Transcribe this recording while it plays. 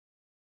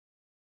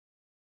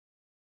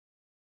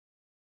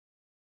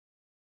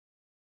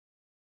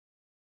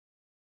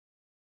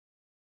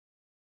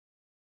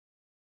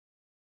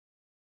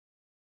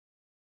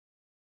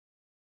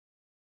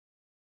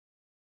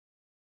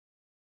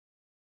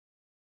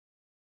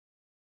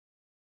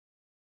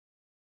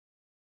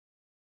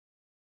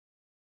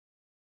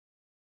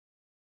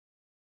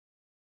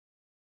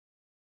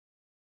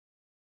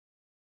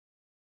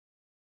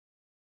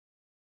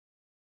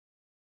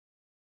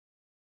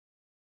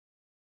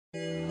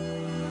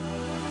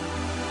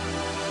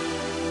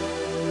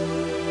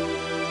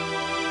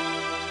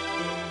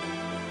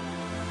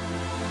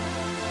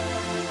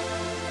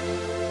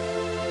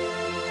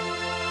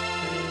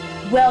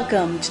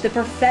Welcome to the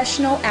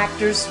Professional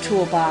Actors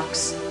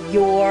Toolbox,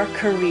 your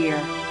career.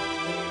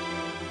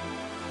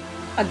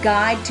 A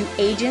guide to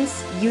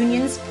agents,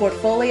 unions,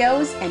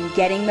 portfolios, and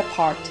getting the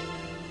part.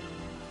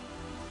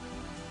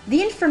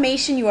 The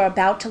information you are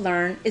about to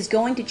learn is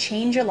going to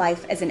change your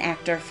life as an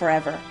actor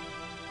forever.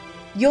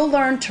 You'll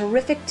learn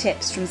terrific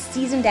tips from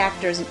seasoned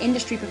actors and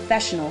industry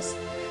professionals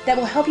that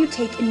will help you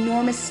take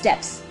enormous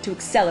steps to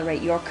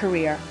accelerate your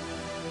career.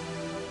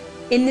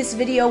 In this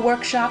video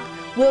workshop,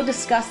 we'll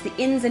discuss the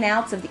ins and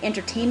outs of the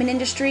entertainment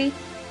industry,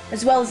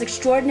 as well as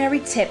extraordinary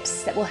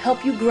tips that will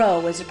help you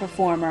grow as a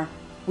performer.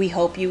 We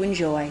hope you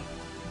enjoy.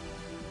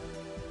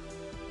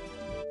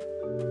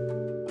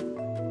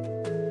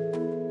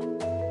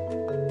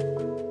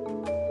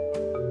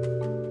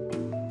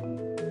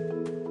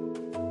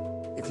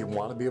 If you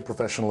want to be a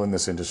professional in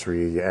this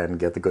industry and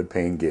get the good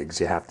paying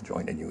gigs, you have to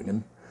join a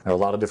union. There are a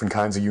lot of different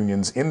kinds of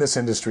unions in this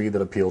industry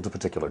that appeal to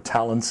particular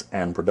talents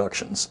and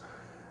productions.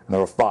 And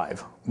there are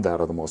 5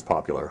 that are the most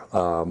popular.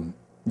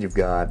 You've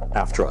got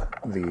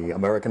AFTRA, the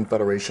American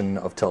Federation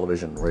of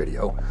Television and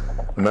Radio.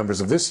 The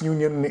members of this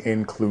union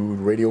include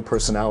radio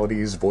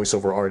personalities,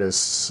 voiceover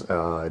artists,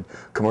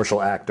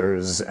 commercial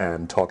actors,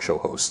 and talk show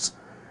hosts.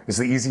 It's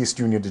the easiest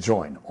union to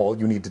join. All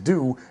you need to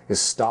do is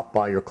stop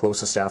by your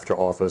closest AFTRA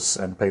office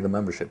and pay the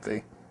membership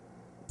fee.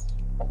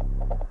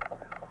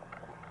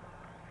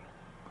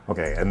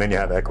 Okay, and then you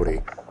have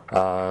Equity.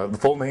 The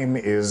full name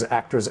is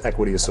Actors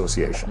Equity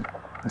Association,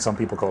 and some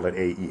people call it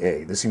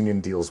AEA. This union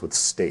deals with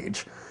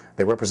stage.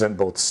 They represent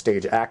both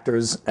stage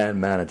actors and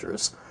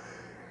managers.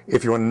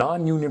 If you're a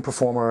non-union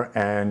performer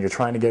and you're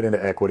trying to get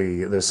into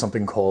Equity, there's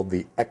something called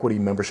the Equity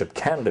Membership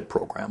Candidate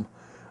Program.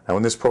 Now,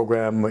 in this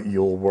program,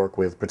 you'll work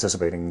with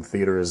participating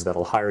theaters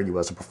that'll hire you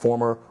as a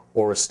performer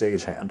or a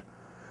stagehand.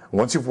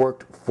 Once you've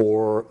worked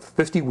for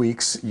 50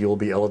 weeks, you'll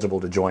be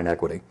eligible to join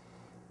Equity.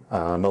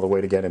 Another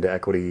way to get into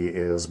Equity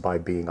is by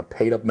being a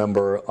paid-up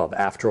member of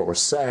AFTRA or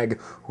SAG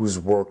who's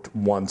worked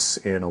once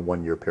in a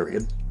 1-year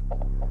period.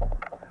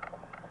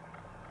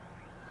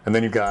 And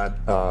then you've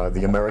got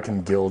the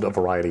American Guild of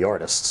Variety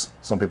Artists.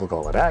 Some people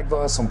call it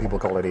AGVA, some people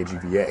call it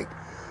AGVA.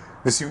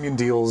 This union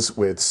deals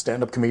with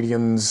stand-up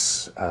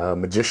comedians,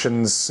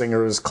 magicians,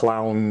 singers,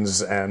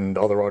 clowns, and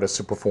other artists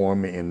who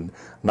perform in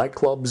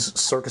nightclubs,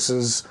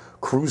 circuses,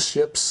 cruise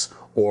ships,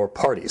 or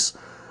parties.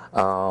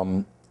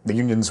 The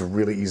union's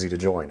really easy to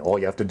join. All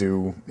you have to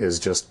do is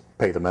just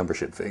pay the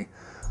membership fee.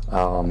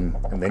 And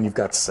then you've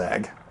got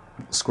SAG,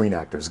 Screen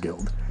Actors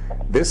Guild.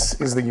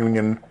 This is the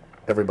union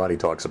everybody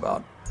talks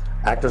about.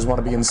 Actors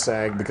want to be in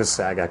SAG because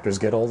SAG actors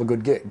get all the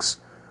good gigs.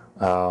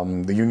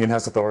 The union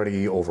has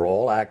authority over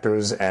all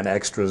actors and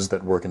extras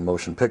that work in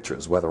motion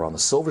pictures, whether on the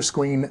silver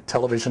screen,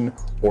 television,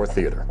 or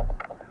theater.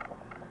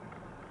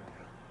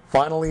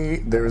 Finally,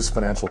 there's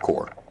Financial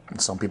Core.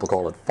 Some people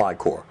call it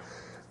FI-CORE.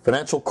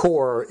 Financial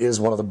Core is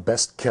one of the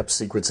best kept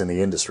secrets in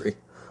the industry.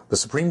 The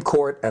Supreme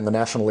Court and the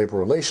National Labor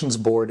Relations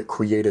Board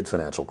created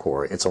Financial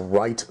Core. It's a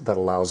right that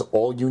allows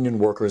all union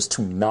workers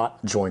to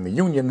not join the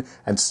union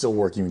and still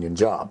work union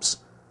jobs.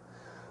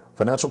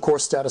 Financial Core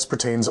status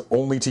pertains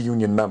only to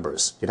union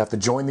members. You'd have to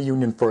join the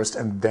union first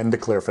and then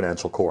declare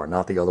Financial Core,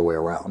 not the other way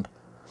around.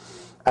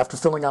 After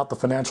filling out the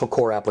Financial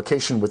Core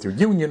application with your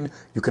union,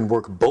 you can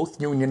work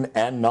both union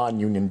and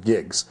non-union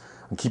gigs.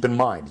 And keep in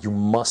mind, you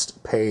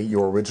must pay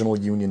your original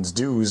union's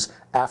dues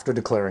after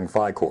declaring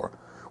FI-CORE.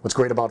 What's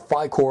great about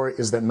FI-CORE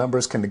is that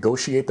members can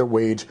negotiate their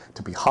wage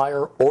to be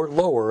higher or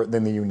lower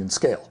than the union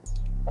scale.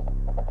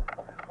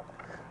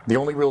 The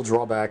only real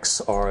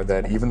drawbacks are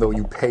that even though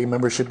you pay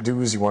membership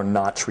dues, you are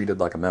not treated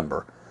like a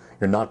member.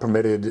 You're not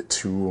permitted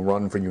to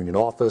run for union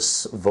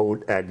office,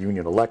 vote at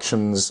union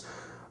elections,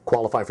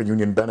 qualify for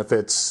union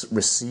benefits,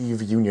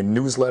 receive union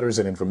newsletters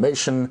and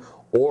information,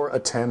 or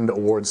attend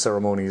award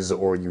ceremonies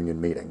or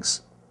union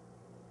meetings.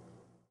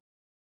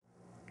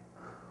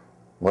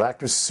 What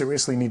actors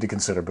seriously need to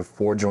consider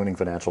before joining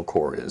Financial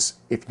Core is,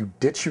 if you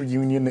ditch your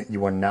union,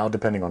 you are now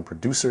depending on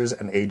producers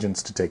and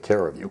agents to take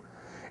care of you.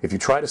 If you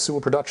try to sue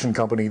a production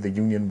company, the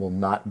union will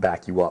not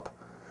back you up.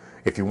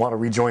 If you want to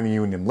rejoin the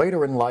union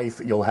later in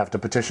life, you'll have to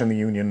petition the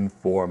union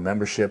for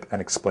membership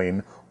and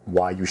explain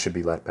why you should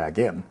be let back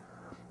in.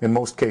 In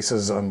most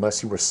cases,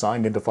 unless you were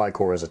signed into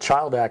FI-CORE as a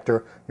child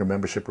actor, your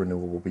membership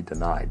renewal will be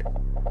denied.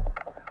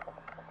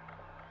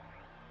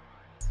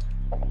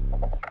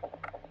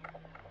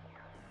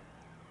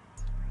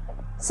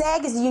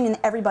 SAG is the union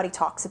that everybody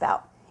talks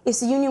about.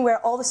 It's the union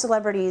where all the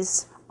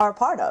celebrities are a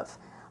part of.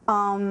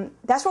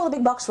 That's where all the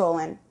big bucks roll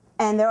in.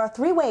 And there are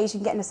 3 ways you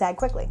can get into SAG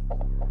quickly.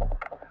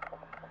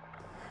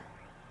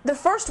 The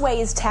first way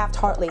is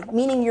Taft-Hartley,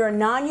 meaning you're a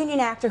non-union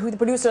actor who the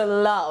producer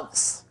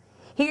loves.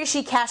 He or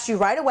she casts you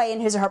right away in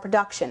his or her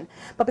production.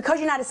 But because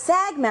you're not a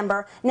SAG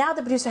member, now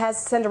the producer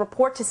has to send a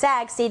report to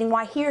SAG stating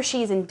why he or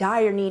she is in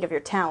dire need of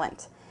your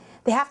talent.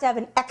 They have to have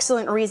an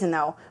excellent reason,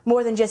 though,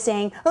 more than just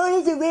saying, oh,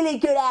 he's a really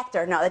good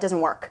actor. No, that doesn't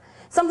work.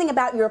 Something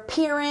about your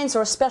appearance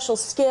or a special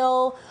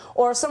skill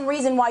or some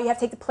reason why you have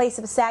to take the place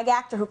of a SAG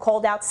actor who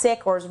called out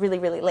sick or is really,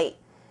 really late.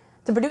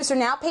 The producer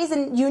now pays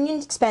the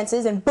union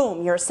expenses and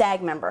boom, you're a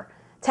SAG member.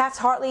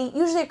 Taft-Hartley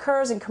usually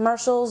occurs in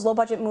commercials,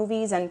 low-budget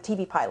movies, and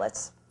TV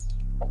pilots.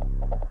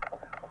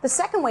 The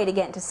second way to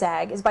get into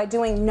SAG is by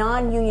doing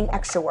non-union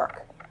extra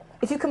work.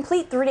 If you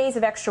complete 3 days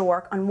of extra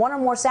work on one or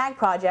more SAG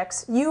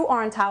projects, you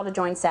are entitled to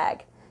join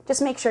SAG.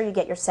 Just make sure you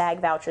get your SAG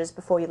vouchers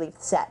before you leave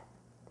the set.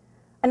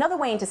 Another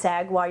way into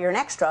SAG while you're an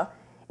extra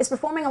is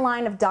performing a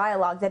line of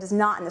dialogue that is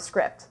not in the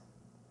script.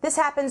 This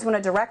happens when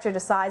a director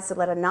decides to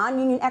let a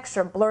non-union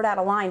extra blurt out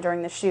a line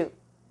during the shoot.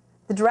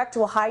 The director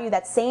will hire you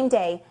that same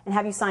day and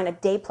have you sign a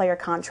day player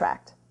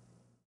contract.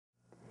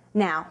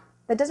 Now,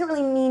 that doesn't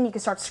really mean you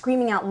can start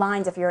screaming out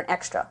lines if you're an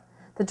extra.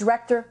 The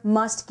director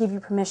must give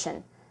you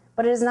permission,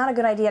 but it is not a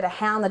good idea to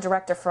hound the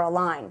director for a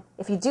line.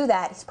 If you do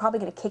that, he's probably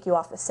going to kick you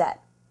off the set.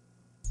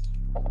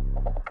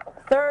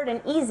 Third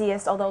and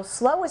easiest, although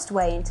slowest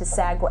way into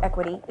SAG or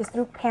equity is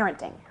through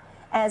parenting.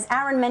 As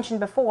Aaron mentioned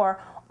before,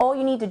 all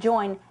you need to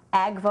join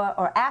AGVA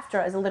or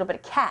AFTRA is a little bit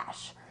of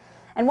cash.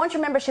 And once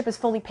your membership is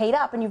fully paid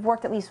up and you've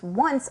worked at least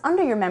once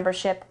under your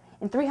membership,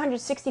 in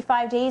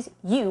 365 days,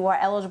 you are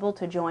eligible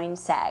to join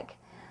SAG.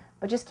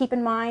 But just keep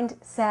in mind,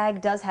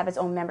 SAG does have its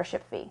own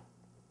membership fee.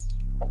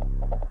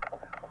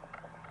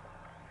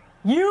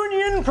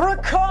 Union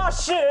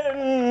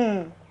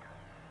precaution!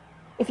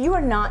 If you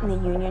are not in the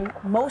union,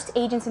 most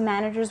agents and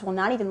managers will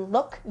not even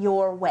look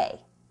your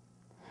way.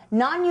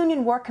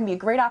 Non-union work can be a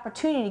great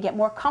opportunity to get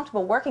more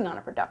comfortable working on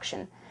a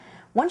production.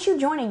 Once you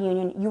join a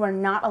union, you are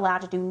not allowed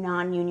to do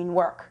non-union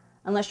work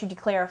unless you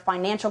declare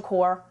financial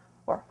corps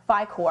or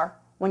FI-Corps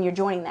when you're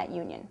joining that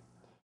union.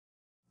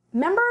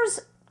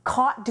 Members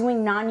caught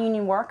doing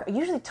non-union work are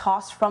usually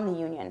tossed from the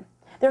union.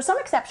 There are some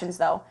exceptions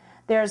though.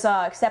 There's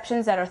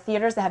exceptions that are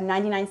theaters that have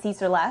 99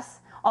 seats or less,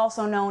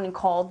 also known and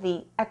called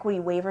the Equity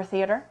Waiver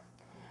Theater.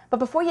 But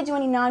before you do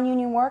any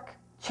non-union work,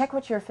 check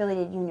with your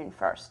affiliated union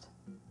first.